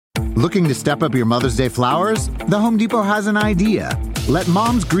Looking to step up your Mother's Day flowers? The Home Depot has an idea. Let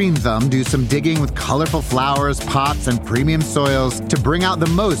Mom's Green Thumb do some digging with colorful flowers, pots, and premium soils to bring out the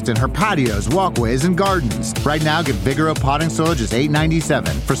most in her patios, walkways, and gardens. Right now, get Vigoro potting soil just $8.97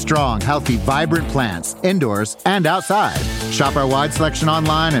 for strong, healthy, vibrant plants, indoors and outside. Shop our wide selection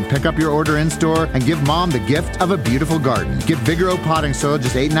online and pick up your order in-store and give Mom the gift of a beautiful garden. Get Vigoro potting soil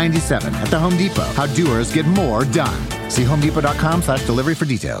just $8.97 at the Home Depot. How doers get more done. See homedepot.com/delivery for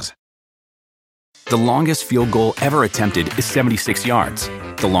details. The longest field goal ever attempted is 76 yards.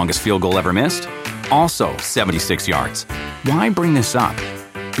 The longest field goal ever missed? Also 76 yards. Why bring this up?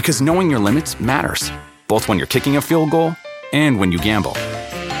 Because knowing your limits matters, both when you're kicking a field goal and when you gamble.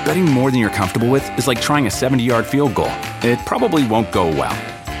 Betting more than you're comfortable with is like trying a 70-yard field goal. It probably won't go well.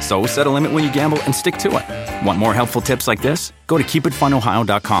 So set a limit when you gamble and stick to it. Want more helpful tips like this? Go to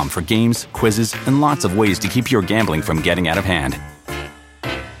keepitfunohio.com for games, quizzes, and lots of ways to keep your gambling from getting out of hand.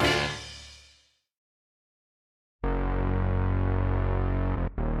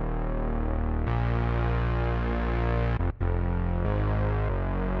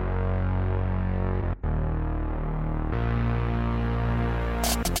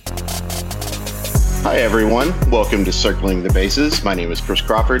 Hi everyone, welcome to Circling the Bases. My name is Chris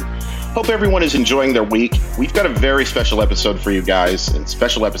Crawford. Hope everyone is enjoying their week. We've got a very special episode for you guys, and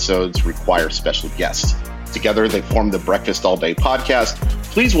special episodes require special guests. Together they form the Breakfast All Day podcast.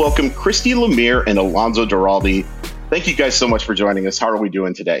 Please welcome Christy Lemire and Alonzo Duralde. Thank you guys so much for joining us. How are we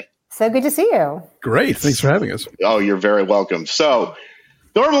doing today? So good to see you. Great, thanks for having us. Oh, you're very welcome. So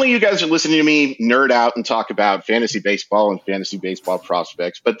normally you guys are listening to me nerd out and talk about fantasy baseball and fantasy baseball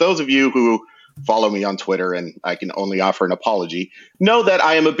prospects, but those of you who follow me on Twitter, and I can only offer an apology, know that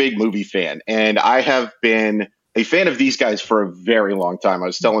I am a big movie fan, and I have been a fan of these guys for a very long time. I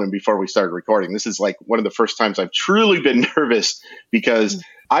was telling him before we started recording, this is like one of the first times I've truly been nervous because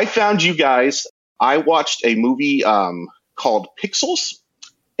I found you guys. I watched a movie called Pixels,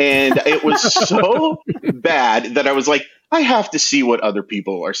 and it was so bad that I was like, I have to see what other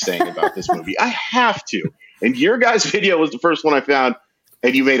people are saying about this movie. I have to. And your guys' video was the first one I found.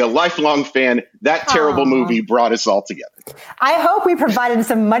 And you made a lifelong fan. That terrible movie brought us all together. I hope we provided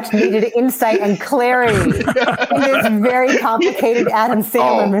some much needed insight and clarity in this very complicated Adam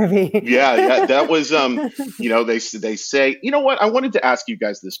Sandler movie. Yeah, that was, they say, you know what? I wanted to ask you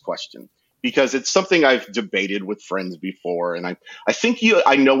guys this question because it's something I've debated with friends before. And I think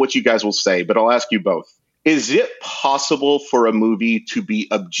I know what you guys will say, but I'll ask you both. Is it possible for a movie to be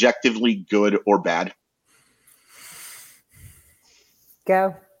objectively good or bad?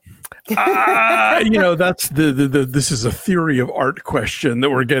 Go. That's this is a theory of art question that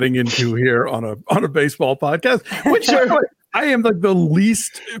we're getting into here on a baseball podcast, which I am like the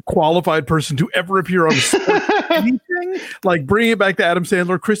least qualified person to ever appear on anything. Like bringing it back to Adam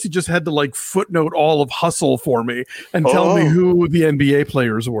Sandler, Christy just had to like footnote all of Hustle for me and tell me who the NBA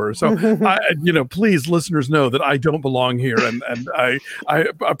players were. So please, listeners, know that I don't belong here, and I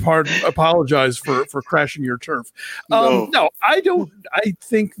apologize for crashing your turf. No, I don't. I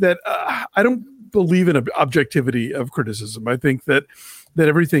think that I don't believe in objectivity of criticism. I think that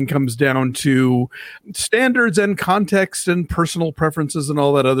everything comes down to standards and context and personal preferences and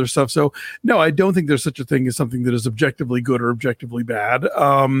all that other stuff. So no, I don't think there's such a thing as something that is objectively good or objectively bad.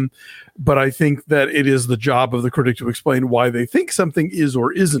 But I think that it is the job of the critic to explain why they think something is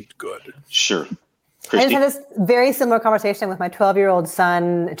or isn't good. Sure. Christy? I just had this very similar conversation with my 12-year-old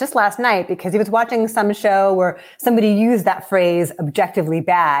son just last night because he was watching some show where somebody used that phrase objectively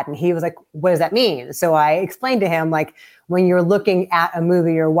bad. And he was like, what does that mean? So I explained to him, like, when you're looking at a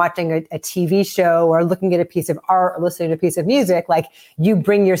movie or watching a TV show or looking at a piece of art or listening to a piece of music, like you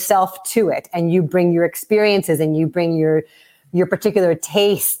bring yourself to it and you bring your experiences and you bring your particular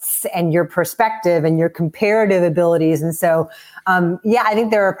tastes and your perspective and your comparative abilities. And so, I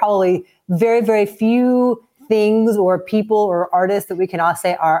think there are probably very, very few things or people or artists that we can all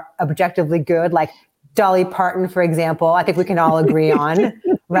say are objectively good, like Dolly Parton, for example. I think we can all agree on,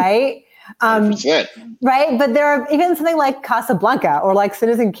 right? Right. But there are even something like Casablanca or like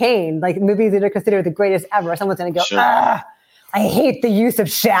Citizen Kane, like movies that are considered the greatest ever. Someone's going to go, I hate the use of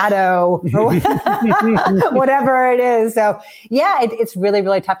shadow or whatever it is. So it's really,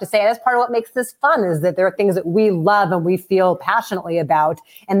 really tough to say. And that's part of what makes this fun is that there are things that we love and we feel passionately about.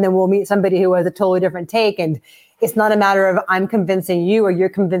 And then we'll meet somebody who has a totally different take. And it's not a matter of I'm convincing you or you're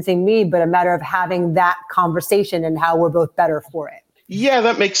convincing me, but a matter of having that conversation and how we're both better for it. Yeah,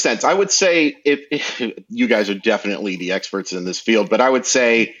 that makes sense. I would say if you guys are definitely the experts in this field, but I would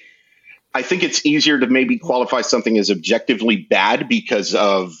say I think it's easier to maybe qualify something as objectively bad because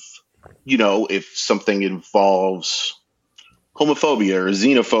of, if something involves homophobia or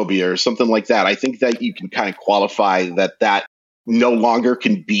xenophobia or something like that, I think that you can kind of qualify that no longer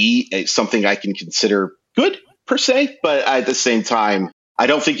can be something I can consider good per se. But at the same time, I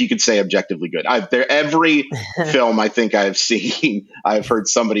don't think you could say objectively good. Every film I think I've seen, I've heard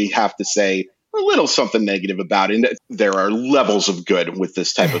somebody have to say a little something negative about it. And there are levels of good with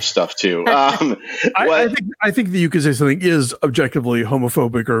this type of stuff too. I think that you could say something is objectively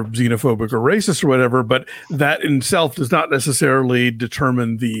homophobic or xenophobic or racist or whatever, but that in itself does not necessarily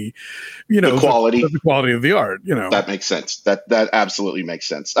determine the quality of the art. That makes sense. That absolutely makes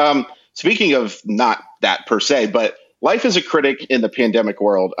sense. Speaking of not that per se, but life as a critic in the pandemic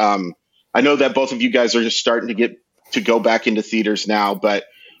world. I know that both of you guys are just starting to get to go back into theaters now, but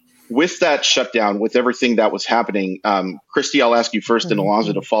with that shutdown, with everything that was happening, Christy, I'll ask you first and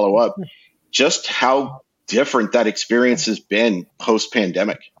Alonzo to follow up, just how different that experience has been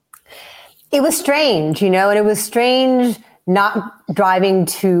post-pandemic. It was strange, and it was strange not driving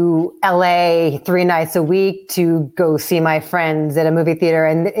to LA 3 nights a week to go see my friends at a movie theater.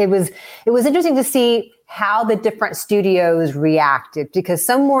 And it was interesting to see how the different studios reacted, because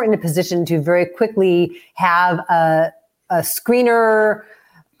some were in a position to very quickly have a screener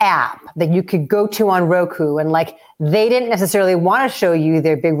app that you could go to on Roku, and they didn't necessarily want to show you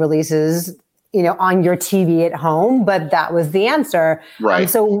their big releases, on your TV at home, but that was the answer. Right.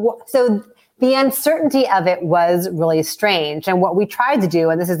 So the uncertainty of it was really strange. And what we tried to do,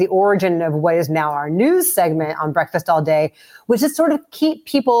 and this is the origin of what is now our news segment on Breakfast All Day, was just sort of keep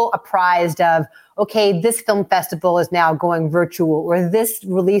people apprised of, okay, this film festival is now going virtual, or this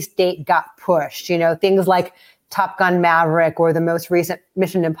release date got pushed, things like Top Gun Maverick or the most recent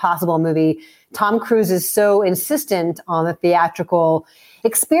Mission Impossible movie. Tom Cruise is so insistent on the theatrical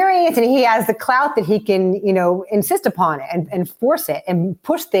experience, and he has the clout that he can, insist upon it and force it and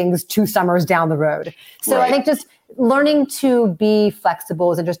push things 2 summers down the road. So right. I think just learning to be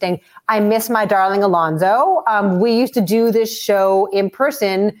flexible is interesting. I miss my darling Alonzo. We used to do this show in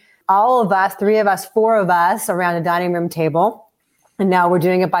person, all of us, 3 of us, 4 of us around a dining room table. And now we're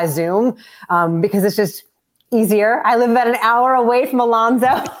doing it by Zoom because it's just easier. I live about an hour away from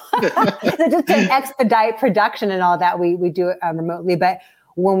Alonzo. So just to expedite production and all that, we do it remotely. But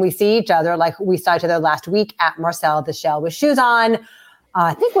when we see each other, like we saw each other last week at Marcel the Shell with Shoes On,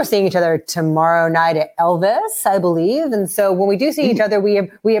 I think we're seeing each other tomorrow night at Elvis, I believe. And so when we do see each other,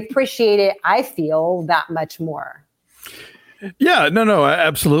 we appreciate it, I feel, that much more. Yeah, no,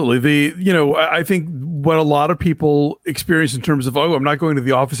 absolutely. I think what a lot of people experience in terms of, I'm not going to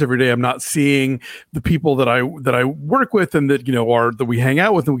the office every day, I'm not seeing the people that I work with and that, that we hang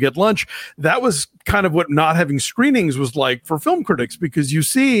out with and we get lunch. That was kind of what not having screenings was like for film critics, because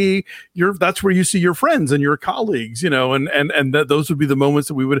that's where you see your friends and your colleagues, and that those would be the moments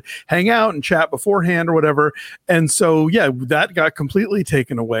that we would hang out and chat beforehand or whatever. And so, yeah, that got completely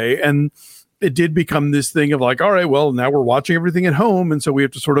taken away. And it did become this thing of all right, well, now we're watching everything at home. And so we have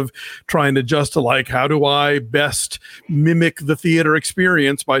to sort of try and adjust to how do I best mimic the theater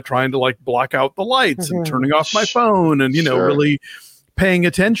experience by trying to block out the lights and turning off my phone and, Sure. really paying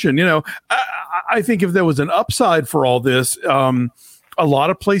attention. I think if there was an upside for all this, a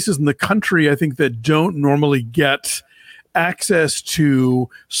lot of places in the country, I think, that don't normally get access to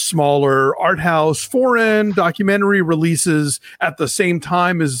smaller art house foreign documentary releases at the same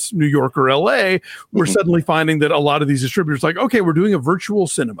time as New York or LA, we're suddenly finding that a lot of these distributors okay, we're doing a virtual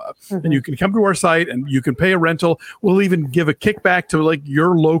cinema and you can come to our site and you can pay a rental. We'll even give a kickback to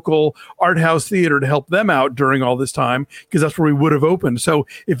your local art house theater to help them out during all this time, because that's where we would have opened. So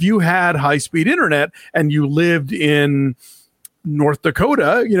if you had high-speed internet and you lived in North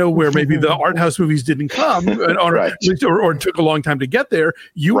Dakota, where maybe the art house movies didn't come right. or took a long time to get there,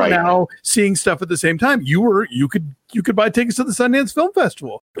 you right. are now seeing stuff at the same time. You could buy tickets to the Sundance Film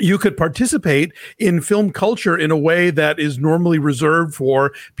Festival. You could participate in film culture in a way that is normally reserved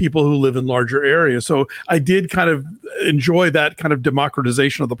for people who live in larger areas. So I did kind of enjoy that kind of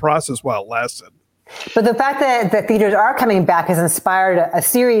democratization of the process while it lasted. But the fact that the theaters are coming back has inspired a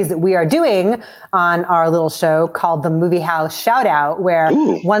series that we are doing on our little show called the Movie House Shout Out, where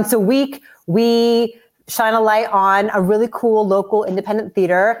once a week we shine a light on a really cool local independent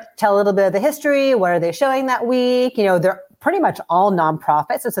theater, tell a little bit of the history, what are they showing that week. They're pretty much all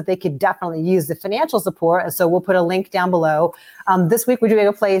nonprofits, so they could definitely use the financial support. And so we'll put a link down below. This week we're doing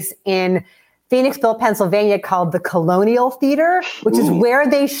a place in Phoenixville, Pennsylvania, called the Colonial Theater, which is where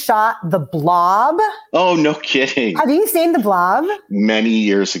they shot The Blob. Oh, no kidding. Have you seen The Blob? Many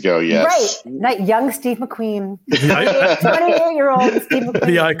years ago, yes. Right. Young Steve McQueen. 28-year-old Steve McQueen.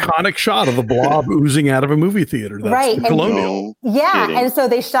 The iconic shot of the blob oozing out of a movie theater. That's right. the Colonial. And so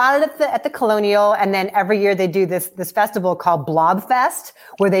they shot it at the Colonial, and then every year they do this festival called Blob Fest,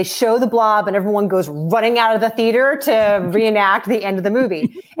 where they show the blob and everyone goes running out of the theater to reenact the end of the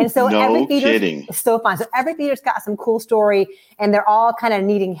movie. And so every theater is so fun. So every theater's got some cool story, and they're all kind of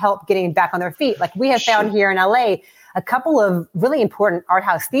needing help getting back on their feet. Like we have found here in LA, a couple of really important art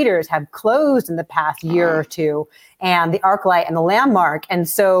house theaters have closed in the past year or two, and the ArcLight and the Landmark. And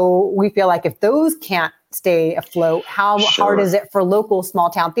so we feel like if those can't stay afloat, how hard is it for local small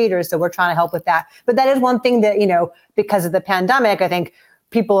town theaters? So we're trying to help with that. But that is one thing that, because of the pandemic, I think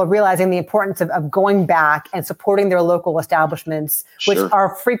people are realizing the importance of going back and supporting their local establishments, which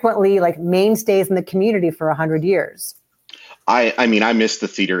are frequently like mainstays in the community for 100 years. I mean, I missed the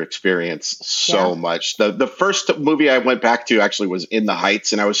theater experience so much. The first movie I went back to actually was In the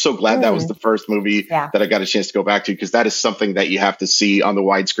Heights, and I was so glad that was the first movie that I got a chance to go back to, because that is something that you have to see on the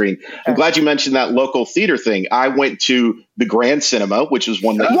widescreen. I'm glad you mentioned that local theater thing. I went to the Grand Cinema, which was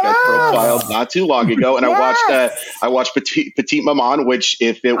one that you guys profiled not too long ago, and I watched Petite Maman, which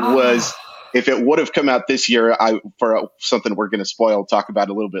if it would have come out this year, for something we're going to talk about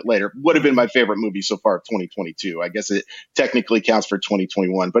a little bit later, would have been my favorite movie so far of 2022. I guess it technically counts for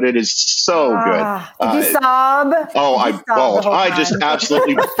 2021, but it is so good. Did you sob? Oh, I bawled. I just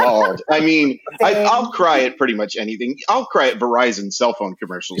absolutely bawled. I mean, I'll cry at pretty much anything. I'll cry at Verizon cell phone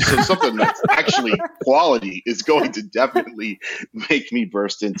commercials. So something that's actually quality is going to definitely make me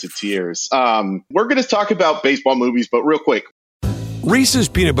burst into tears. We're going to talk about baseball movies, but real quick. Reese's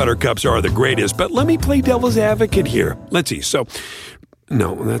Peanut Butter Cups are the greatest, but let me play devil's advocate here. Let's see. So,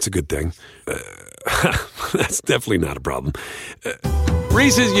 no, that's a good thing. That's definitely not a problem.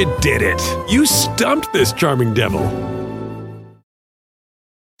 Reese's, you did it. You stumped this charming devil.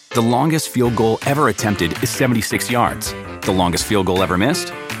 The longest field goal ever attempted is 76 yards. The longest field goal ever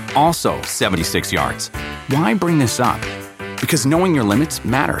missed? Also 76 yards. Why bring this up? Because knowing your limits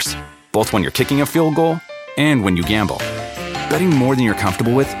matters, both when you're kicking a field goal and when you gamble. Betting more than you're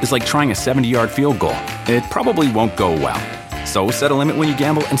comfortable with is like trying a 70-yard field goal. It probably won't go well. So set a limit when you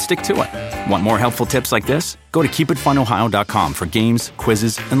gamble and stick to it. Want more helpful tips like this? Go to keepitfunohio.com for games,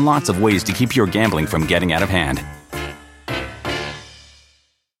 quizzes, and lots of ways to keep your gambling from getting out of hand.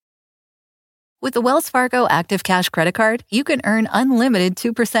 With the Wells Fargo Active Cash Credit Card, you can earn unlimited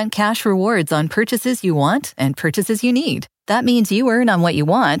 2% cash rewards on purchases you want and purchases you need. That means you earn on what you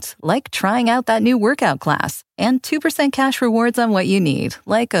want, like trying out that new workout class, and 2% cash rewards on what you need,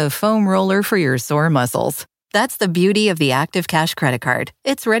 like a foam roller for your sore muscles. That's the beauty of the Active Cash Credit Card.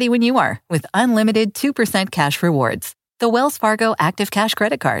 It's ready when you are, with unlimited 2% cash rewards. The Wells Fargo Active Cash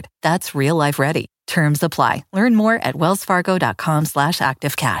Credit Card. That's real life ready. Terms apply. Learn more at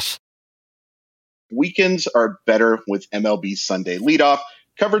wellsfargo.com/activecash. Weekends are better with MLB Sunday Leadoff.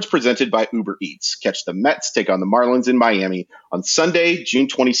 Coverage presented by Uber Eats. Catch the Mets take on the Marlins in Miami on Sunday, June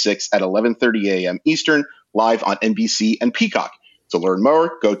 26th at 11:30 a.m. Eastern, live on NBC and Peacock. To learn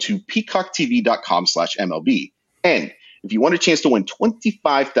more, go to peacocktv.com/MLB. And if you want a chance to win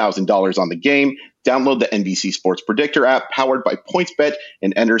 $25,000 on the game, download the NBC Sports Predictor app powered by PointsBet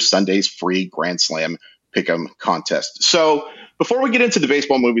and enter Sunday's free Grand Slam Pick'em contest. So before we get into the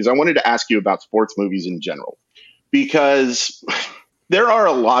baseball movies, I wanted to ask you about sports movies in general, because there are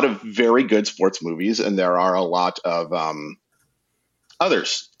a lot of very good sports movies and there are a lot of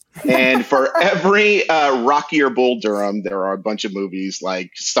others. And for every Rocky or Bull Durham, there are a bunch of movies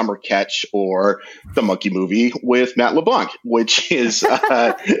like Summer Catch or The Monkey Movie with Matt LeBlanc, which is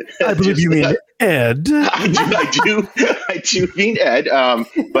I believe you mean Ed. I do mean Ed.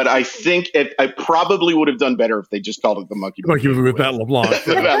 But I think I probably would have done better if they just called it The Monkey Movie with Matt LeBlanc.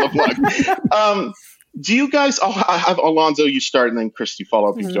 Matt LeBlanc. Do you guys? I have Alonzo. You start, and then Chris, you follow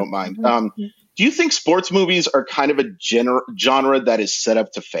up if you don't mind. Do you think sports movies are kind of a genre that is set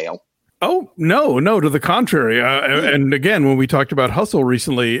up to fail? Oh, no, to the contrary. And again, when we talked about Hustle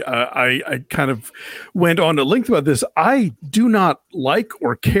recently, I kind of went on to link about this. I do not like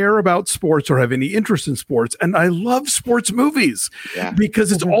or care about sports or have any interest in sports. And I love sports movies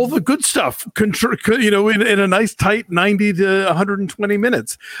because it's all the good stuff, in a nice tight 90 to 120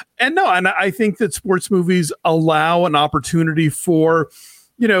 minutes. And I think that sports movies allow an opportunity for,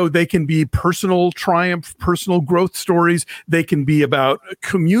 they can be personal triumph, personal growth stories. They can be about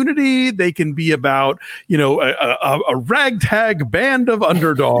community. They can be about, a ragtag band of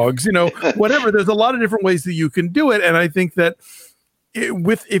underdogs, whatever. There's a lot of different ways that you can do it. And I think that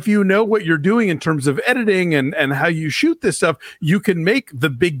if you know what you're doing in terms of editing and how you shoot this stuff, you can make the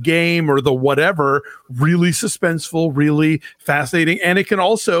big game or the whatever really suspenseful, really fascinating. And it can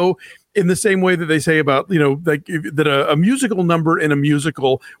also, in the same way that they say about, like that a musical number in a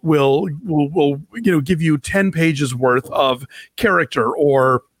musical will give you 10 pages worth of character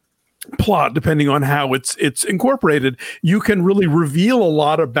or plot, depending on how it's incorporated. You can really reveal a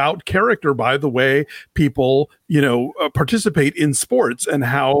lot about character by the way people participate in sports, and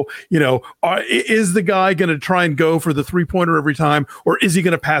how is the guy going to try and go for the 3-pointer every time, or is he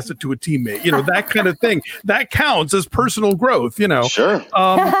going to pass it to a teammate? That kind of thing that counts as personal growth. Sure.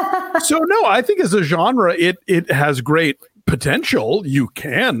 So no, I think as a genre, it has great potential. You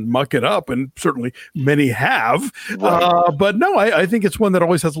can muck it up, and certainly many have. Right. But no, I think it's one that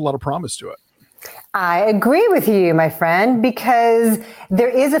always has a lot of promise to it. I agree with you, my friend, because there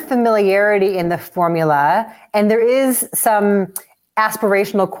is a familiarity in the formula, and there is some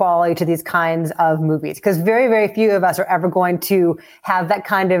aspirational quality to these kinds of movies, because very, very few of us are ever going to have that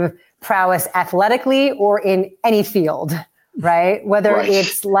kind of prowess athletically or in any field, right? Whether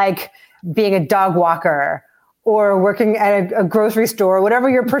it's like being a dog walker or working at a grocery store, whatever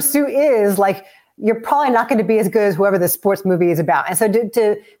your pursuit is, like, you're probably not going to be as good as whoever the sports movie is about. And so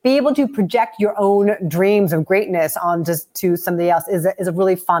to be able to project your own dreams of greatness on just to somebody else is a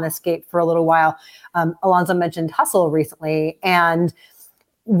really fun escape for a little while. Alonso mentioned Hustle recently, and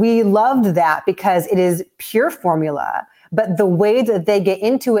we loved that because it is pure formula, but the way that they get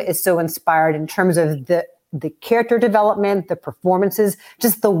into it is so inspired in terms of the character development, the performances,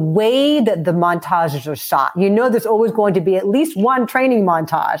 just the way that the montages are shot. There's always going to be at least one training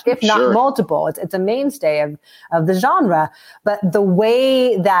montage, if not multiple. It's a mainstay of the genre. But the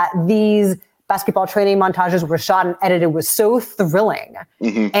way that these basketball training montages were shot and edited was so thrilling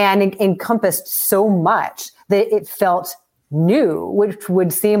and it encompassed so much that it felt new, which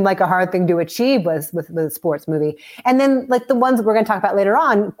would seem like a hard thing to achieve with a sports movie. And then, like the ones that we're going to talk about later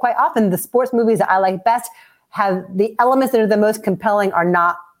on, quite often the sports movies that I like best have the elements that are the most compelling are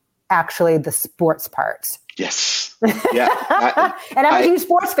not actually the sports parts. Yes. Yeah. And I'm a huge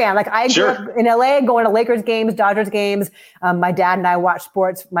sports fan. Like, I grew up in LA going to Lakers games, Dodgers games. My dad and I watched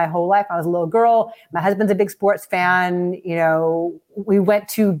sports my whole life. I was a little girl. My husband's a big sports fan. We went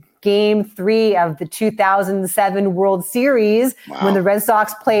to Game 3 of the 2007 World Series when the Red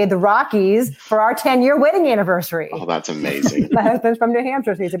Sox played the Rockies for our 10-year wedding anniversary. Oh, that's amazing. My husband's from New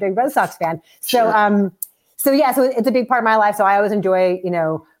Hampshire, so he's a big Red Sox fan. So, so it's a big part of my life. So I always enjoy,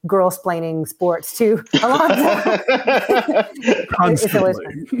 girl-splaining sports too. Constantly.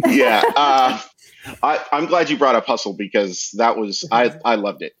 Yeah. I'm glad you brought up Hustle, because that was, I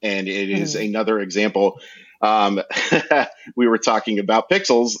loved it. And it is another example. We were talking about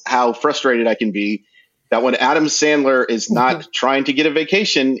Pixels, how frustrated I can be that when Adam Sandler is not trying to get a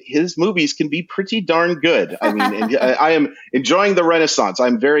vacation, his movies can be pretty darn good. I mean, I am enjoying the renaissance.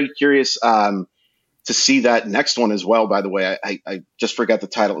 I'm very curious to see that next one as well. By the way, I just forgot the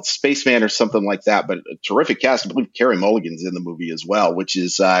title. It's Spaceman or something like that, but a terrific cast. I believe Carey Mulligan's in the movie as well, which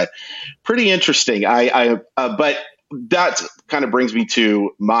is pretty interesting. But that kind of brings me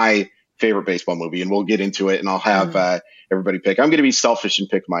to my favorite baseball movie, and we'll get into it, and I'll have everybody pick. I'm going to be selfish and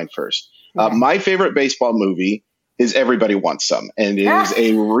pick mine first. My favorite baseball movie is Everybody Wants Some, and it is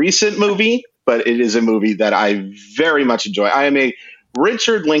a recent movie, but it is a movie that I very much enjoy. I am a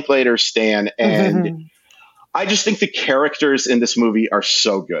Richard Linklater stan, and I just think the characters in this movie are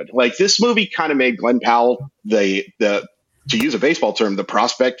so good. Like, this movie kind of made Glenn Powell the to use a baseball term, the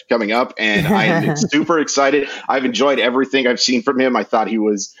prospect coming up, and I am super excited. I've enjoyed everything I've seen from him. I thought he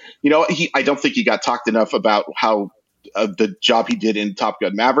was, I don't think he got talked enough about how the job he did in Top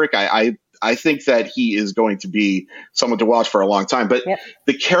Gun Maverick. I think that he is going to be someone to watch for a long time. But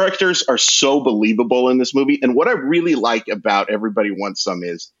the characters are so believable in this movie. And what I really like about Everybody Wants Some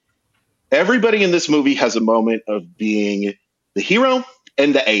is everybody in this movie has a moment of being the hero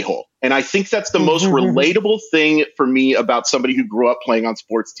and the a-hole. And I think that's the most relatable thing for me about somebody who grew up playing on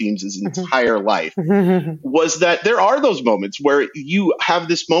sports teams his entire life, was that there are those moments where you have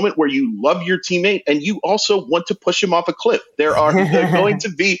this moment where you love your teammate and you also want to push him off a cliff. They're going to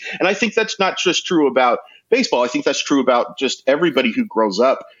be, and I think that's not just true about baseball. I think that's true about just everybody who grows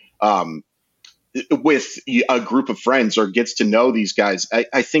up with a group of friends or gets to know these guys.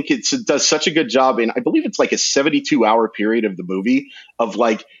 I think it does such a good job. And I believe it's like a 72-hour period of the movie of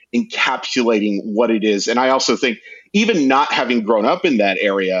like encapsulating what it is. And I also think, even not having grown up in that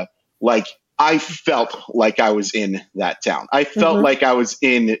area, like, I felt like I was in that town. I felt like I was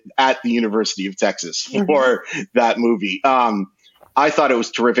at the University of Texas for that movie. I thought it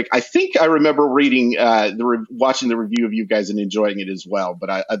was terrific. I think I remember reading, watching the review of you guys and enjoying it as well. But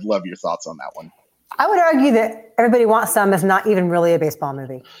I'd love your thoughts on that one. I would argue that Everybody Wants Some is not even really a baseball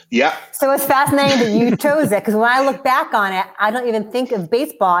movie. Yeah. So it's fascinating that you chose it, because when I look back on it, I don't even think of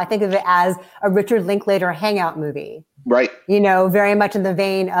baseball. I think of it as a Richard Linklater hangout movie. Right. Very much in the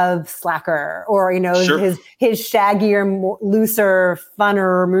vein of Slacker, or, Sure. his shaggier, more looser,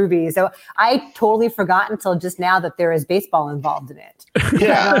 funner movie. So I totally forgot until just now that there is baseball involved in it.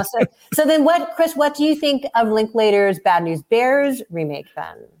 Yeah. So then Chris, what do you think of Linklater's Bad News Bears remake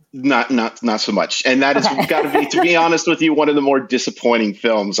then? Not so much. And that has got to be honest with you, one of the more disappointing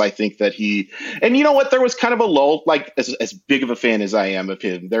films. I think that and you know what, there was kind of a lull, like as big of a fan as I am of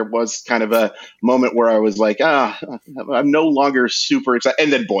him, there was kind of a moment where I was like, I'm no longer super excited.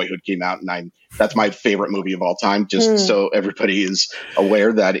 And then Boyhood came out, and that's my favorite movie of all time, just so everybody is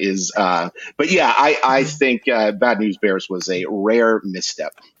aware. That is, but yeah, I think Bad News Bears was a rare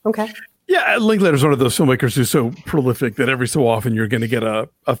misstep. Okay. Yeah, Linklater's one of those filmmakers who's so prolific that every so often you're going to get a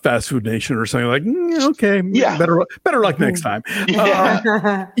Fast Food Nation or something like, okay, yeah, better luck next time.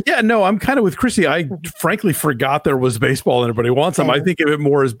 No, I'm kind of with Chrissy. I frankly forgot there was baseball and Everybody Wants Some. I think of it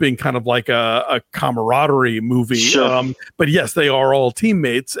more as being kind of like a camaraderie movie. Sure. But yes, they are all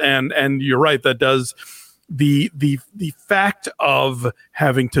teammates, and you're right. That does. The fact of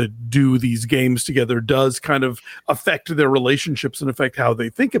having to do these games together does kind of affect their relationships and affect how they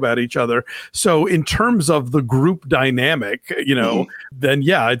think about each other. So in terms of the group dynamic, then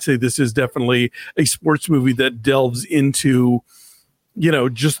yeah, I'd say this is definitely a sports movie that delves into,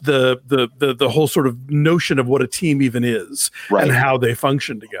 just the whole sort of notion of what a team even is, right, and how they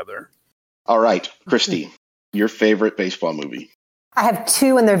function together. All right, Christy, your favorite baseball movie? I have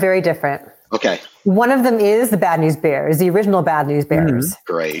two, and they're very different. Okay. One of them is the Bad News Bears, the original Bad News Bears.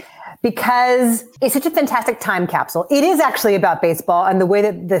 Great. Because it's such a fantastic time capsule. It is actually about baseball, and the way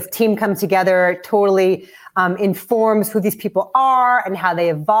that the team comes together totally informs who these people are and how they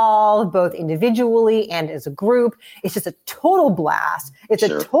evolve, both individually and as a group. It's just a total blast. It's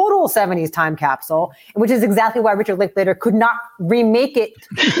a total 70s time capsule, which is exactly why Richard Linklater could not remake it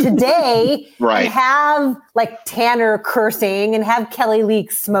today right. and have like Tanner cursing and have Kelly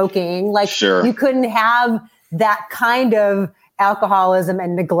Leak smoking. You couldn't have that kind of alcoholism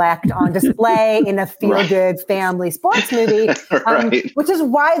and neglect on display in a feel-good family sports movie, which is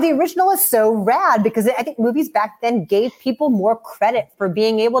why the original is so rad, because I think movies back then gave people more credit for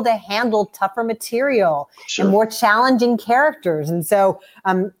being able to handle tougher material and more challenging characters. And so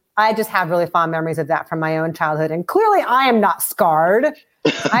I just have really fond memories of that from my own childhood. And clearly I am not scarred.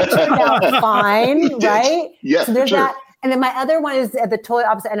 I turned out fine, right? Yeah, so there's that. And then my other one is at the totally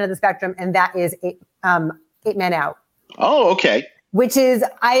opposite end of the spectrum, and that is Eight Men Out. Oh, okay. Which is,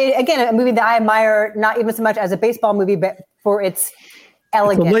 a movie that I admire, not even so much as a baseball movie, but for its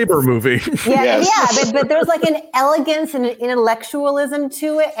elegance. It's a labor movie. But there's like an elegance and an intellectualism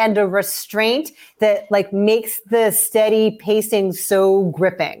to it, and a restraint that like makes the steady pacing so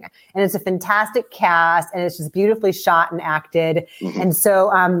gripping. And it's a fantastic cast, and it's just beautifully shot and acted. Mm-hmm. And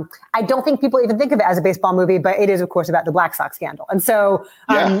so I don't think people even think of it as a baseball movie, but it is, of course, about the Black Sox scandal. And so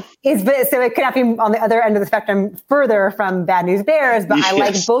so it could not be on the other end of the spectrum further from Bad News Bears, but I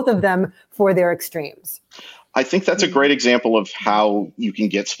like both of them for their extremes. I think that's a great example of how you can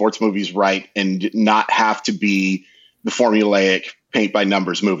get sports movies right and not have to be the formulaic paint by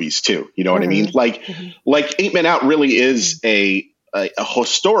numbers movies too. You know what I mean? Like Eight Men Out really is a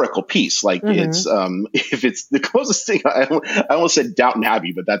historical piece. Like it's if it's the closest thing, I almost said Downton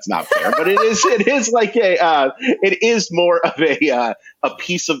Abbey, but that's not fair. But it is like it is more of a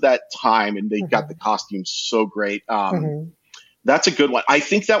piece of that time, and they got the costumes so great. That's a good one. I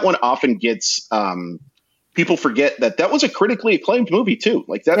think that one often gets people forget that was a critically acclaimed movie too.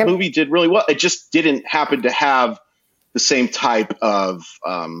 Like that movie did really well. It just didn't happen to have the same type of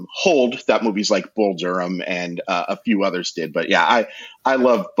hold that movies like Bull Durham and a few others did. But yeah, I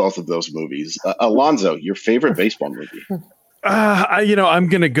love both of those movies. Alonzo, your favorite baseball movie? I'm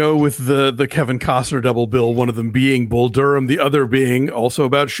going to go with the Kevin Costner double bill, one of them being Bull Durham, the other being also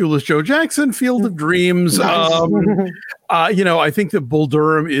about Shoeless Joe Jackson, Field of Dreams. Nice. I think that Bull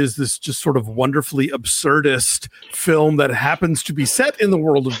Durham is this just sort of wonderfully absurdist film that happens to be set in the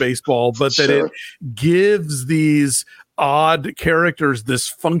world of baseball, but that it gives these odd characters this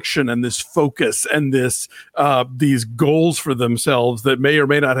function and this focus and this these goals for themselves that may or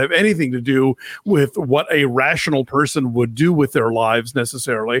may not have anything to do with what a rational person would do with their lives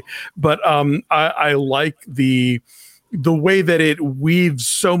necessarily. But I like the the way that it weaves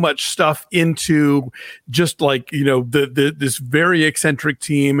so much stuff into just like, you know, this very eccentric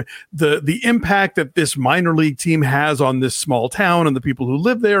team, the impact that this minor league team has on this small town and the people who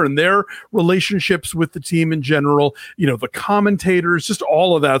live there and their relationships with the team in general, you know, the commentators, just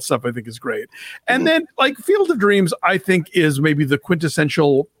all of that stuff I think is great. And then like Field of Dreams, I think is maybe the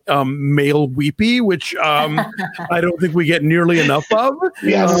quintessential male weepy, which I don't think we get nearly enough of.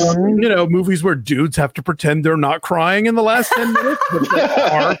 Yes. You know, movies where dudes have to pretend they're not crying in the last 10 minutes, but they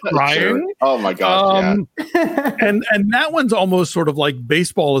are crying. Sure. Oh my God. And that one's almost sort of like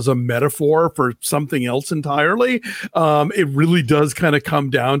baseball as a metaphor for something else entirely. It really does kind of come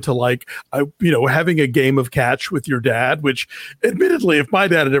down to like, you know, having a game of catch with your dad, which admittedly, if my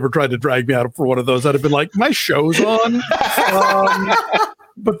dad had ever tried to drag me out for one of those, I'd have been like, my show's on.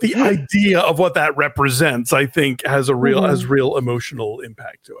 But the idea of what that represents, I think, has a real emotional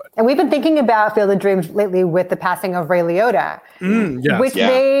impact to it. And we've been thinking about Field of Dreams lately with the passing of Ray Liotta,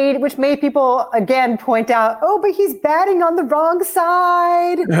 which made people again point out, oh, but he's batting on the wrong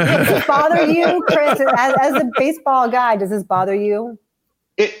side. Does this bother you, Chris? As a baseball guy, does this bother you?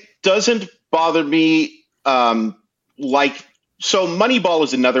 It doesn't bother me. So Moneyball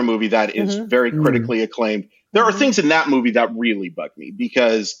is another movie that is very critically acclaimed. There are things in that movie that really bug me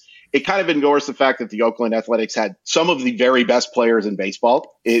because it kind of ignores the fact that the Oakland Athletics had some of the very best players in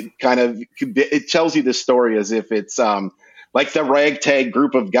baseball. It tells you this story as if it's like the ragtag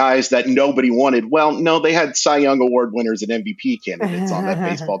group of guys that nobody wanted. Well, no, they had Cy Young Award winners and MVP candidates on that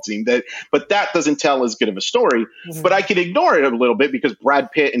baseball team. But that doesn't tell as good of a story. But I can ignore it a little bit because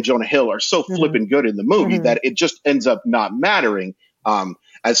Brad Pitt and Jonah Hill are so flippin' good in the movie that it just ends up not mattering.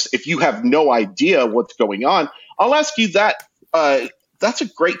 As if you have no idea what's going on. I'll ask you that. That's a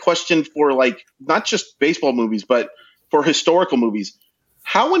great question for like not just baseball movies, but for historical movies.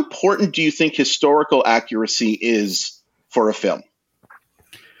 How important do you think historical accuracy is for a film?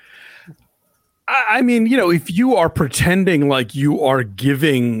 I mean, you know, if you are pretending like you are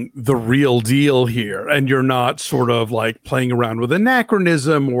giving the real deal here and you're not sort of like playing around with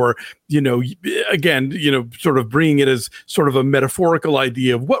anachronism or, you know, again, you know, sort of bringing it as sort of a metaphorical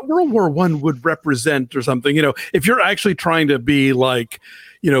idea of what World War I would represent or something, you know, if you're actually trying to be like,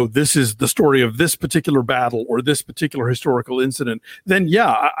 you know, this is the story of this particular battle or this particular historical incident, then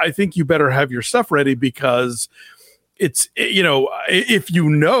yeah, I think you better have your stuff ready because it's, you know, if you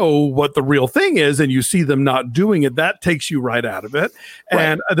know what the real thing is and you see them not doing it, that takes you right out of it. Right.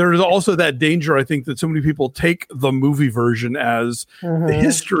 And there's also that danger, I think, that so many people take the movie version as the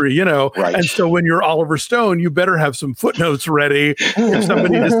history, you know. Right. And so when you're Oliver Stone, you better have some footnotes ready if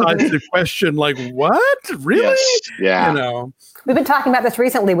somebody decides to question, like, what? Really? Yes. Yeah. You know. We've been talking about this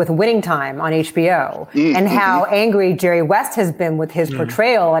recently with Winning Time on HBO and how angry Jerry West has been with his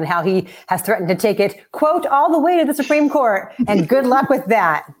portrayal and how he has threatened to take it, quote, all the way to the Supreme Court. And good luck with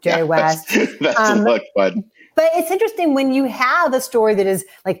that, Jerry West. That's a look, bud. But it's interesting when you have a story that is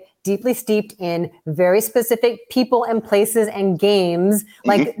like deeply steeped in very specific people and places and games,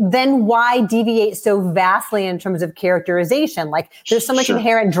 like then why deviate so vastly in terms of characterization? Like there's so much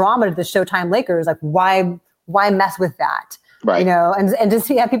inherent drama to the Showtime Lakers. Like why mess with that? Right. You know, and just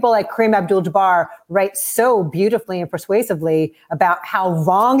have people like Kareem Abdul-Jabbar write so beautifully and persuasively about how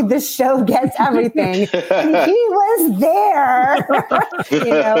wrong this show gets everything. And he was there. You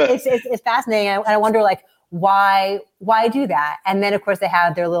know, it's fascinating. And I wonder, like, why do that? And then, of course, they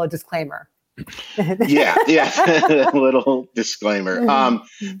have their little disclaimer. Yeah. Little disclaimer.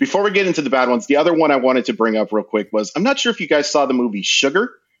 Before we get into the bad ones, the other one I wanted to bring up real quick was, I'm not sure if you guys saw the movie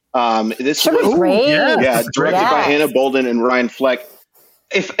Sugar. This was directed by Hannah Bolden and Ryan Fleck.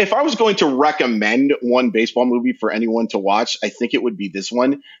 If I was going to recommend one baseball movie for anyone to watch, I think it would be this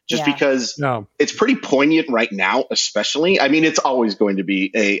one, just because it's pretty poignant right now, especially. I mean, it's always going to be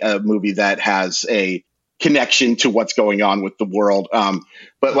a movie that has a connection to what's going on with the world.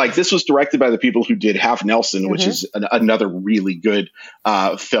 But like this was directed by the people who did Half Nelson, which is another really good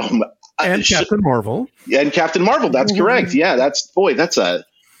film. And Captain Marvel. And Captain Marvel, that's correct. Yeah, that's a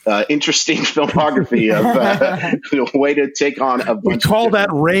interesting filmography of way to take on a bunch. We call that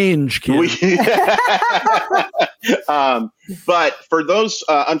range, kid. But for those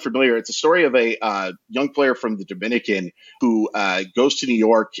unfamiliar, it's a story of a young player from the Dominican who goes to New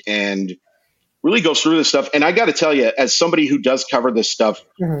York and really goes through this stuff. And I got to tell you, as somebody who does cover this stuff,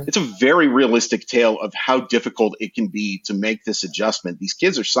 it's a very realistic tale of how difficult it can be to make this adjustment. These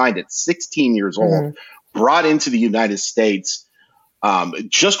kids are signed at 16 years old, brought into the United States.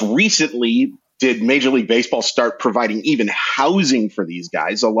 Just recently did Major League Baseball start providing even housing for these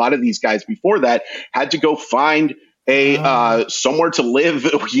guys. A lot of these guys before that had to go find somewhere to live,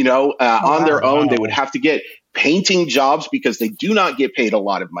 on their own. They would have to get painting jobs because they do not get paid a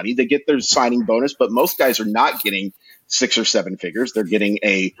lot of money. They get their signing bonus, but most guys are not getting 6 or 7 figures. They're getting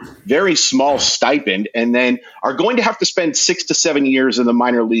a very small stipend and then are going to have to spend 6 to 7 years in the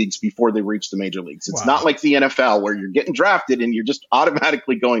minor leagues before they reach the major leagues. It's not like the NFL where you're getting drafted and you're just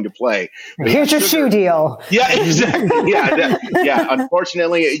automatically going to play. Here's your shoe deal. Yeah, exactly. Yeah.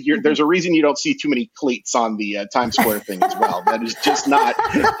 Unfortunately, there's a reason you don't see too many cleats on the Times Square thing as well. That is just not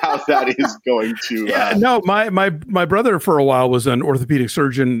how that is going to. No, my brother for a while was an orthopedic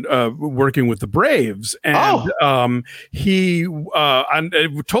surgeon working with the Braves, and he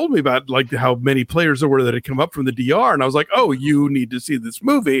told me about like how many players there were that had come up from the DR, and I was like, oh, you need to see this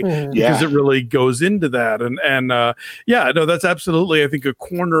movie because it really goes into that. That's absolutely, I think, a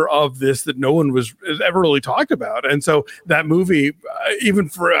corner of this that no one has ever really talked about. And so that movie,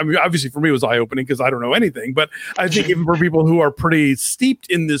 obviously for me, it was eye opening because I don't know anything, but I think even for people who are pretty steeped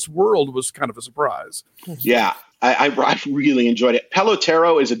in this world, was kind of a surprise. Yeah. I really enjoyed it.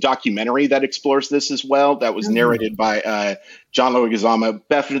 Pelotero is a documentary that explores this as well. That was narrated by John Leguizamo.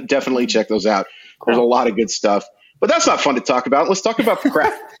 Definitely check those out. There's a lot of good stuff. But that's not fun to talk about. Let's talk about the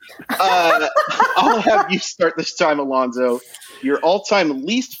crap. I'll have you start this time, Alonzo. Your all-time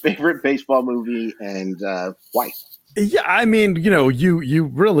least favorite baseball movie and why? Yeah, I mean, you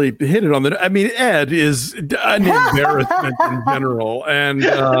really hit it on the. I mean, Ed is an embarrassment in general, and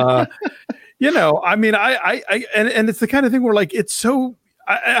I mean, and it's the kind of thing where like it's so.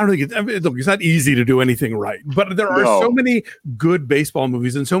 I don't think it's not easy to do anything right, but there are so many good baseball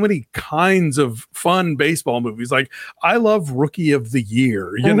movies and so many kinds of fun baseball movies. Like I love Rookie of the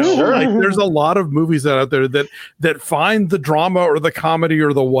Year, like there's a lot of movies out there that find the drama or the comedy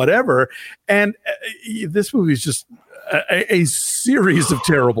or the whatever. And this movie is just a series of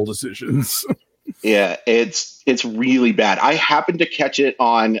terrible decisions. Yeah, it's really bad. I happened to catch it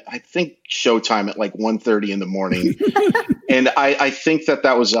on, I think, Showtime at like 1:30 in the morning. And I think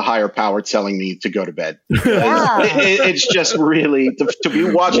that was a higher power telling me to go to bed. It's just really, to be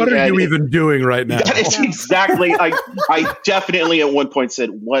watching what are you even doing right now? That is exactly, I definitely at one point said,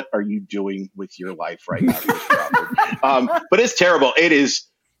 what are you doing with your life right now? But it's terrible. It is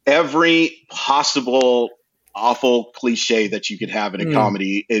every possible awful cliche that you could have in a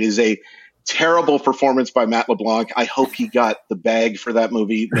comedy. It is a terrible performance by Matt LeBlanc. I hope he got the bag for that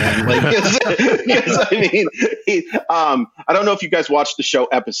movie, man. I don't know if you guys watched the show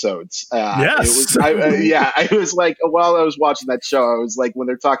Episodes. Yes. I was like, while I was watching that show, I was like, when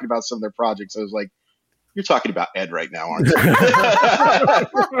they're talking about some of their projects, I was like, you're talking about Ed right now, aren't you?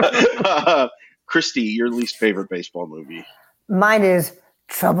 Christy, your least favorite baseball movie? Mine is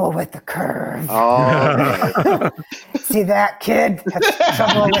Trouble with the Curve. Oh, see that, kid? That's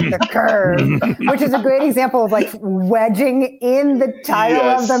Trouble with the Curve, which is a great example of like wedging in the title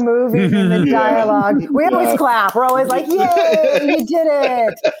of the movie in the dialogue. We always clap. We're always like, "Yay, you did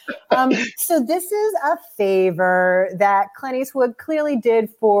it!" So this is a favor that Clint Eastwood clearly did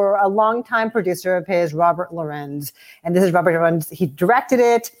for a longtime producer of his, Robert Lorenz, and this is Robert Lorenz. He directed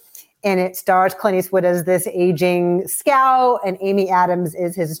it. And it stars Clint Eastwood as this aging scout, and Amy Adams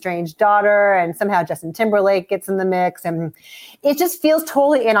is his estranged daughter, and somehow Justin Timberlake gets in the mix. And it just feels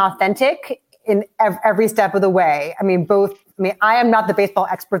totally inauthentic in every step of the way. I mean, I am not the baseball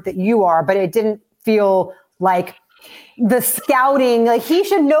expert that you are, but it didn't feel like the scouting, like he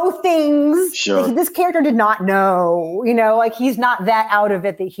should know things. Sure. Like, this character did not know, like he's not that out of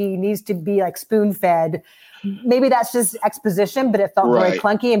it that he needs to be like spoon-fed. Maybe that's just exposition, but it felt very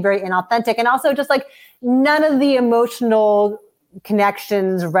clunky and very inauthentic. And also just like none of the emotional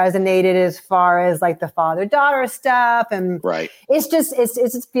connections resonated as far as like the father-daughter stuff. And it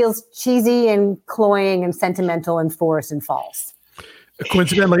just feels cheesy and cloying and sentimental and forced and false.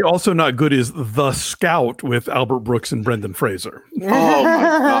 Coincidentally, also not good is The Scout with Albert Brooks and Brendan Fraser. Oh my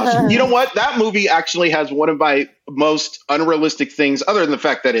gosh. You know what? That movie actually has one of my most unrealistic things, other than the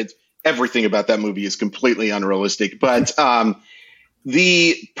fact that everything about that movie is completely unrealistic. But at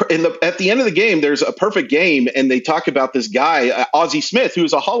the end of the game, there's a perfect game, and they talk about this guy, Ozzie Smith,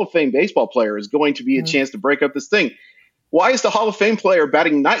 who's a Hall of Fame baseball player, is going to be a chance to break up this thing. Why is the Hall of Fame player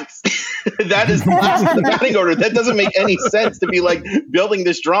batting ninth? That is the last of the batting order. That doesn't make any sense to be like building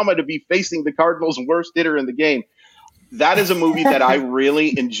this drama to be facing the Cardinals' worst hitter in the game. That is a movie that I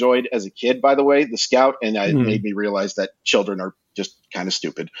really enjoyed as a kid, by the way, The Scout, and it made me realize that children are just kind of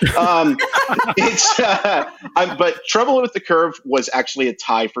stupid. But Trouble with the Curve was actually a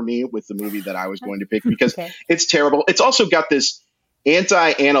tie for me with the movie that I was going to pick because it's terrible. It's also got this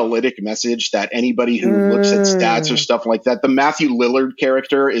anti-analytic message that anybody who looks at stats or stuff like that, the Matthew Lillard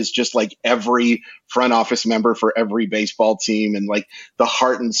character is just like every front office member for every baseball team and like the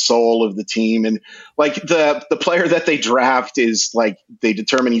heart and soul of the team. And like the player that they draft is like, they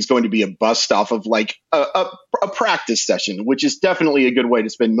determine he's going to be a bust off of like a practice session, which is definitely a good way to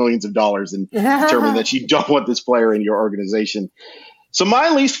spend millions of dollars and determine that you don't want this player in your organization. So my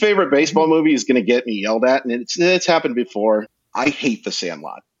least favorite baseball movie is going to get me yelled at, and it's happened before. I hate The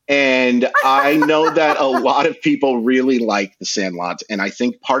Sandlot. And I know that a lot of people really like The Sandlot. And I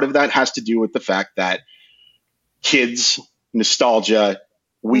think part of that has to do with the fact that kids, nostalgia,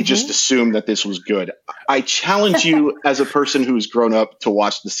 we just assume that this was good. I challenge you as a person who's grown up to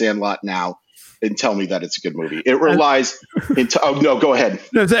watch The Sandlot now and tell me that it's a good movie. It relies into, oh no, go ahead.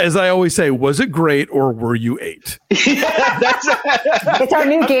 As I always say, was it great or were you 8? It's our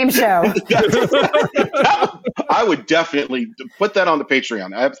new game show. I would definitely put that on the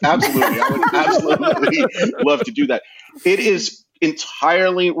Patreon. Absolutely. I would absolutely love to do that. It is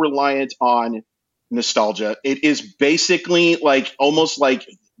entirely reliant on nostalgia. It is basically like almost like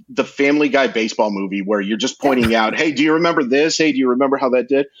the Family Guy baseball movie where you're just pointing out, hey, do you remember this? Hey, do you remember how that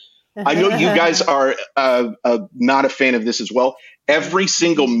did? I know you guys are not a fan of this as well. Every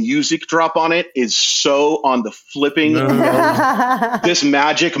single music drop on it is so on the flipping. This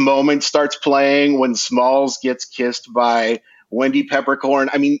magic moment starts playing when Smalls gets kissed by Wendy Peppercorn.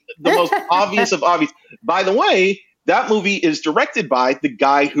 I mean, the most obvious of obvious. By the way, that movie is directed by the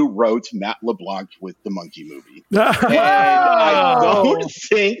guy who wrote Matt LeBlanc with the Monkey movie. And I don't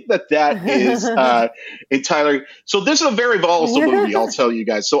think that is entirely. So this is a very volatile movie, I'll tell you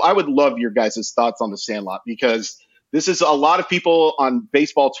guys. So I would love your guys' thoughts on The Sandlot, because this is a lot of people on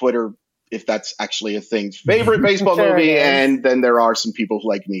baseball Twitter, if that's actually a thing, favorite baseball movie. And then there are some people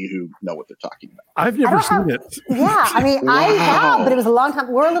like me who know what they're talking about. I've never seen it. Yeah, I mean, I have, but it was a long time.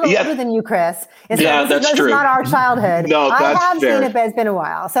 We're a little older than you, Chris. That's true. It's not our childhood. No, that's I have fair. seen it, but it's been a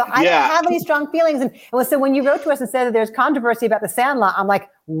while. So I don't have any strong feelings. And so when you wrote to us and said that there's controversy about The Sandlot, I'm like,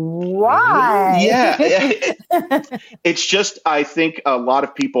 why? Yeah. It's just, I think a lot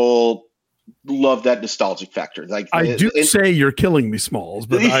of people love that nostalgic factor. Like I do say you're killing me, Smalls,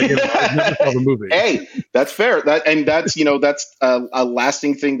 but I never saw the movie. Hey, that's fair. That's a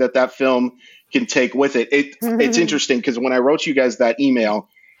lasting thing that film can take with it. It's interesting because when I wrote you guys that email,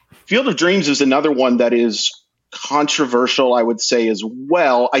 Field of Dreams is another one that is controversial, I would say, as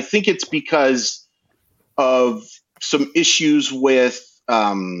well. I think it's because of some issues with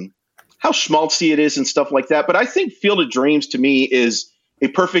how schmaltzy it is and stuff like that. But I think Field of Dreams to me is a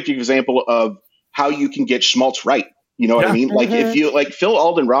perfect example of how you can get schmaltz right. You know what I mean? Like if you like Phil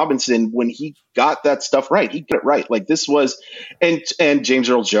Alden Robinson, when he got that stuff right, he got it right. Like this was, and James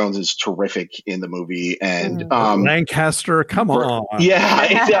Earl Jones is terrific in the movie. And Lancaster, come on.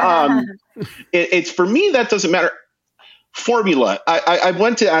 Yeah. It's for me, that doesn't matter. Formula. I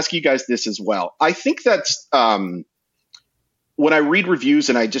want to ask you guys this as well. I think that's when I read reviews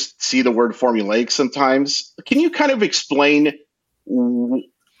and I just see the word formulaic sometimes, can you kind of explain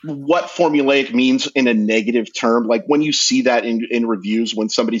what formulaic means in a negative term? Like when you see that in reviews, when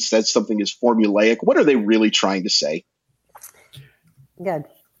somebody says something is formulaic, what are they really trying to say? Good.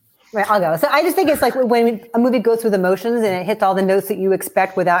 Right, I'll go. So I just think it's like when a movie goes through the motions and it hits all the notes that you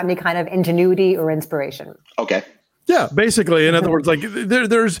expect without any kind of ingenuity or inspiration. Okay. Yeah, basically. In other words, like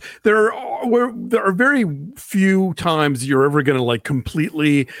there are very few times you're ever going to like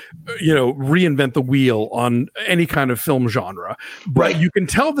completely, reinvent the wheel on any kind of film genre. But you can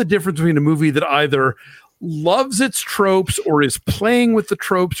tell the difference between a movie that either loves its tropes or is playing with the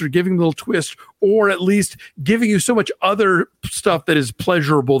tropes or giving a little twist, or at least giving you so much other stuff that is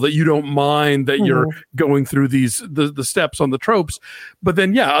pleasurable that you don't mind that you're going through the steps on the tropes. But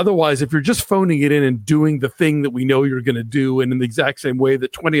then, otherwise, if you're just phoning it in and doing the thing that we know you're going to do and in the exact same way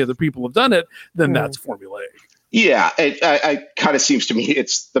that 20 other people have done it, then that's formulaic. Yeah, it kind of seems to me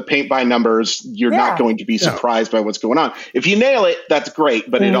it's the paint by numbers. You're not going to be surprised by what's going on. If you nail it, that's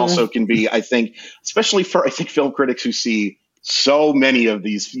great. But it also can be, I think, especially for film critics who see so many of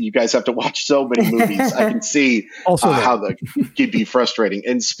these. You guys have to watch so many movies. I can see how that could be frustrating.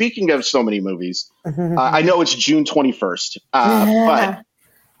 And speaking of so many movies, I know it's June 21st, but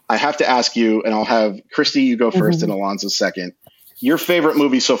I have to ask you, and I'll have Christy, you go first, and Alonzo second. Your favorite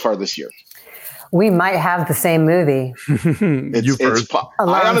movie so far this year? We might have the same movie. I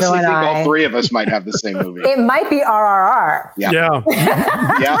honestly think all three of us might have the same movie. It might be RRR. Yeah.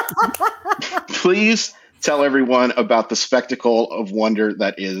 Please tell everyone about the spectacle of wonder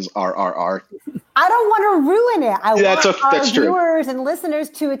that is RRR? I don't want to ruin it. I want our true. viewers and listeners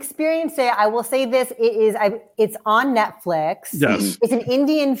to experience it. I will say this: it's on Netflix. Yes, it's an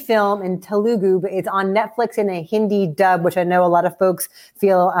Indian film in Telugu, but it's on Netflix in a Hindi dub, which I know a lot of folks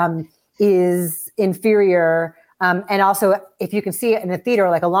feel is inferior. And also, if you can see it in the theater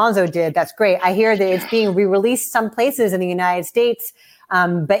like Alonzo did, that's great. I hear that it's being re-released some places in the United States,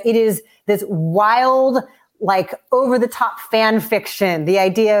 but it is this wild, like over-the-top fan fiction. The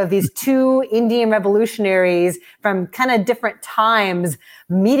idea of these two Indian revolutionaries from kind of different times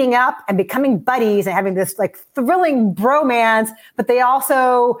meeting up and becoming buddies and having this like thrilling bromance, but they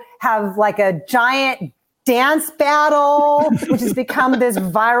also have like a giant dance battle, which has become this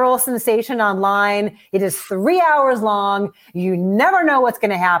viral sensation online. It is 3 hours long. You never know what's going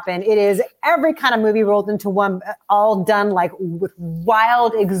to happen. It is every kind of movie rolled into one, all done like with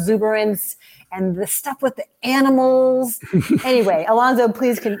wild exuberance and the stuff with the animals. Anyway, Alonzo,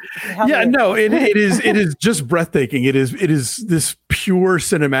 please can help me. Yeah, no, it is just breathtaking. It is this pure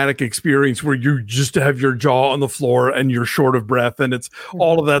cinematic experience where you just have your jaw on the floor and you're short of breath, and it's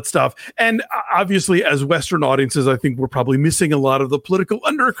all of that stuff. And obviously, as Western audiences, I think we're probably missing a lot of the political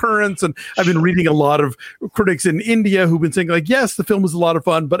undercurrents. And I've been reading a lot of critics in India who've been saying, like, yes, the film was a lot of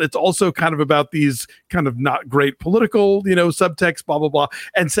fun, but it's also kind of about these kind of not great political, subtext, blah, blah, blah.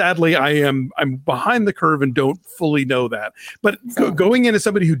 And sadly, I'm behind the curve and don't fully know that. But going in as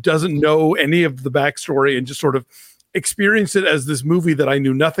somebody who doesn't know any of the backstory and just sort of experience it as this movie that I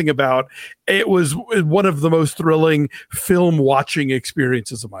knew nothing about, it was one of the most thrilling film watching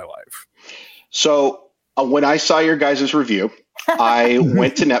experiences of my life. So when I saw your guys' review, I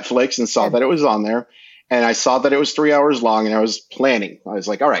went to Netflix and saw that it was on there, and I saw that it was 3 hours long, and I was planning. I was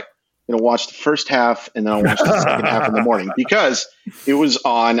like, all right, I'm going to watch the first half and then I'll watch the second half in the morning, because it was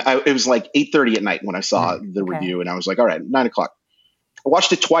on, it was like 8:30 at night when I saw the review, and I was like, all right, 9 o'clock. I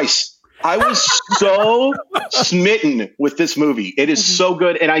watched it twice. I was so smitten with this movie. It is so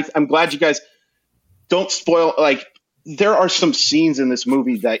good. And I'm glad you guys don't spoil. Like, there are some scenes in this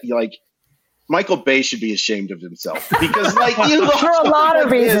movie that Michael Bay should be ashamed of himself, because for a lot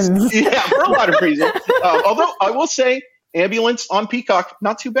of reasons. Yeah, for a lot of reasons. Although I will say, Ambulance on Peacock,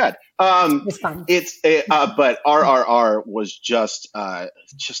 not too bad. It's fun. But RRR was just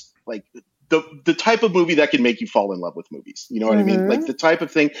like the type of movie that can make you fall in love with movies. You know what I mean? Like the type of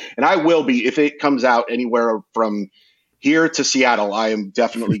thing. And I will be, if it comes out anywhere from here to Seattle, I am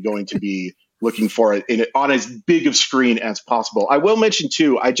definitely going to be looking for it on as big of screen as possible. I will mention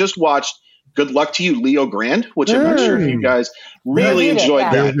too, I just watched Good Luck to You, Leo Grand, which I'm not sure if you guys really enjoyed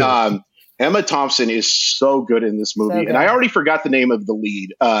that. Emma Thompson is so good in this movie, and I already forgot the name of the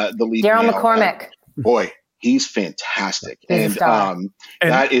lead. Daryl McCormack. Boy, he's fantastic, and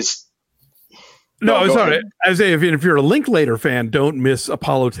that is. No, sorry. Isaiah, if you're a Linklater fan, don't miss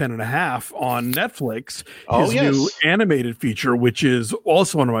Apollo 10.5 on Netflix. His new animated feature, which is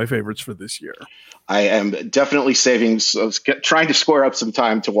also one of my favorites for this year. I am definitely trying to square up some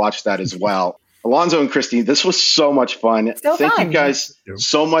time to watch that as well. Alonzo and Christine, this was so much fun. Thank you guys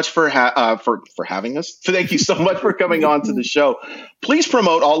so much for having us. Thank you so much for coming on to the show. Please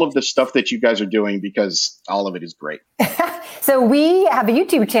promote all of the stuff that you guys are doing, because all of it is great. So we have a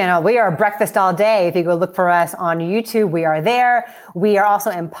YouTube channel. We are Breakfast All Day. If you go look for us on YouTube, we are there. We are also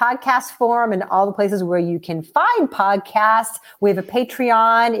in podcast form and all the places where you can find podcasts. We have a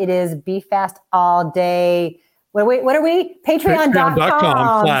Patreon. It is BeFast All Day. What are we?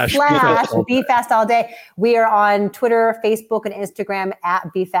 Patreon.com/BeFast All Day. We are on Twitter, Facebook, and Instagram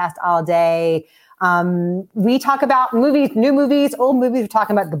at BeFast All Day. We talk about movies, new movies, old movies. We're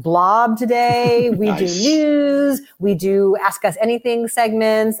talking about The Blob today. We do news. We do Ask Us Anything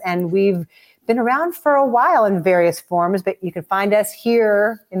segments, and we've been around for a while in various forms, but you can find us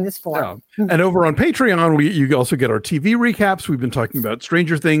here in this form. And over on Patreon, you also get our TV recaps. We've been talking about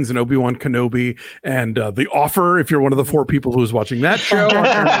Stranger Things and Obi-Wan Kenobi and The Offer, if you're one of the 4 people who's watching that show.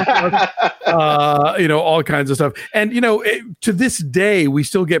 All kinds of stuff. And, to this day, we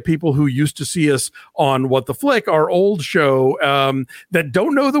still get people who used to see us on What the Flick, our old show, that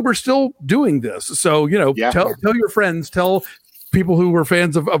don't know that we're still doing this. So, tell your friends, tell people who were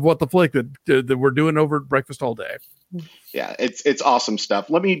fans of What the Flick that we're doing over at Breakfast All Day. Yeah, it's awesome stuff.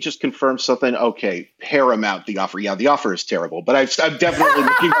 Let me just confirm something. Okay, Paramount, The Offer. Yeah, The Offer is terrible, but I'm definitely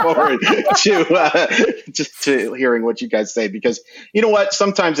looking forward to hearing what you guys say, because you know what?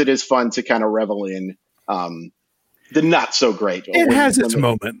 Sometimes it is fun to kind of revel in the not so great. It has its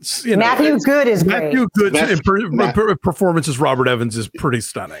moments. Matthew Good is great. Matthew Good's performance as Robert Evans is pretty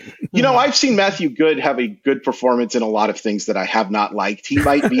stunning. I've seen Matthew Good have a good performance in a lot of things that I have not liked. He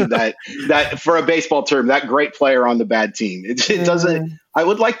might be that for a baseball term, that great player on the bad team. It doesn't. I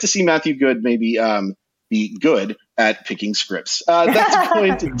would like to see Matthew Good maybe be good at picking scripts. That's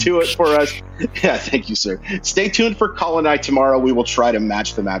going to do it for us. Yeah, thank you, sir. Stay tuned for Colin and I tomorrow. We will try to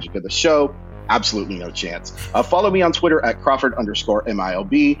match the magic of the show. Absolutely no chance. Follow me on Twitter at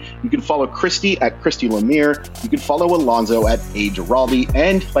Crawford_MILB. You can follow Christy at Christy Lemire. You can follow Alonzo at A. Giraldi.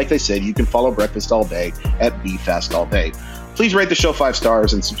 And like I said, you can follow Breakfast All Day at BeFast All Day. Please rate the show 5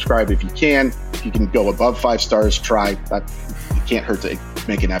 stars and subscribe if you can. If you can go above 5 stars, try. It can't hurt to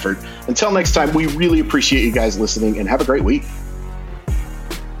make an effort. Until next time, we really appreciate you guys listening and have a great week.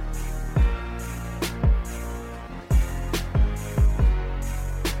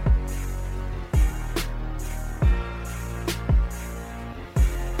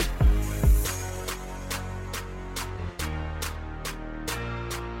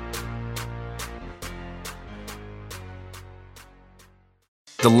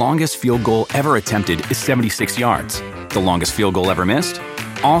 The longest field goal ever attempted is 76 yards. The longest field goal ever missed?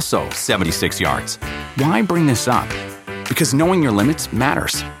 Also 76 yards. Why bring this up? Because knowing your limits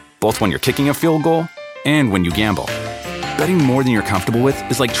matters, both when you're kicking a field goal and when you gamble. Betting more than you're comfortable with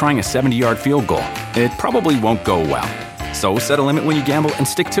is like trying a 70-yard field goal. It probably won't go well. So set a limit when you gamble and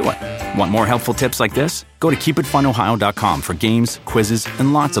stick to it. Want more helpful tips like this? Go to keepitfunohio.com for games, quizzes,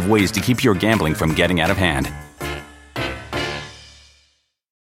 and lots of ways to keep your gambling from getting out of hand.